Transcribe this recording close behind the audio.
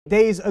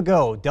Days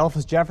ago,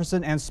 Delphos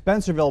Jefferson and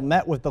Spencerville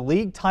met with the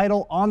league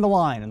title on the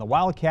line, and the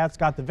Wildcats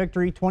got the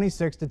victory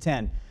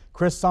 26-10.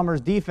 Chris Summers'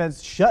 defense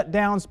shut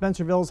down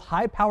Spencerville's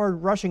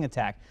high-powered rushing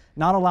attack,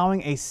 not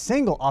allowing a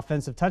single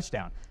offensive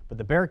touchdown. But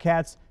the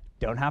Bearcats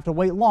don't have to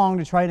wait long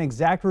to try and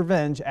exact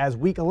revenge as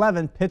Week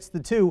 11 pits the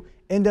two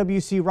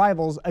NWC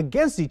rivals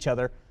against each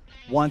other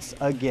once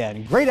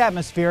again. Great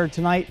atmosphere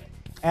tonight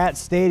at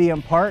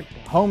Stadium Park.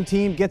 Home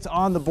team gets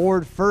on the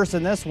board first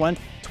in this one.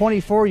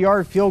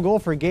 24-yard field goal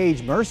for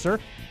Gage Mercer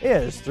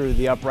is through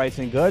the uprights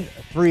and good.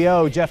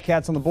 3-0, Jeff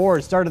Cats on the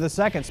board. Start of the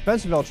second,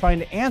 Spencerville trying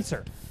to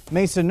answer.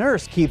 Mason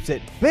Nurse keeps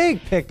it. Big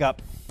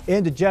pickup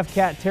into Jeff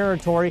Cat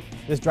territory.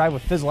 This drive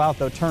would fizzle out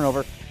though,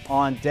 turnover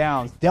on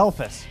downs.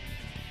 Delphos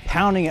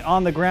pounding it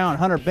on the ground.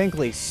 Hunter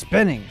Binkley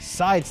spinning,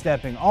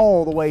 sidestepping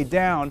all the way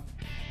down.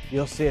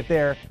 You'll see it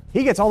there.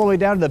 He gets all the way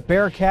down to the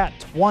Bearcat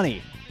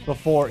 20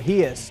 before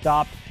he is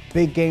stopped.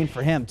 Big gain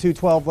for him.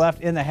 2:12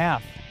 left in the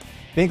half.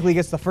 Binkley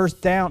gets the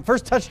first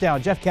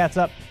touchdown. Jeff Cats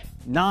up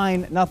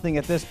 9-0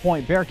 at this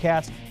point.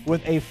 Bearcats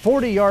with a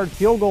 40-yard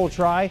field goal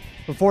try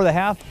before the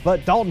half,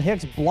 but Dalton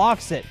Hicks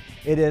blocks it.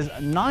 It is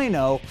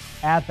 9-0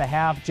 at the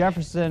half.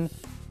 Jefferson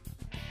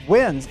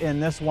wins in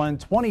this one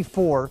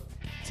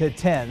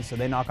 24-10, so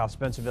they knock off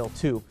Spencerville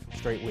 2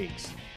 straight weeks.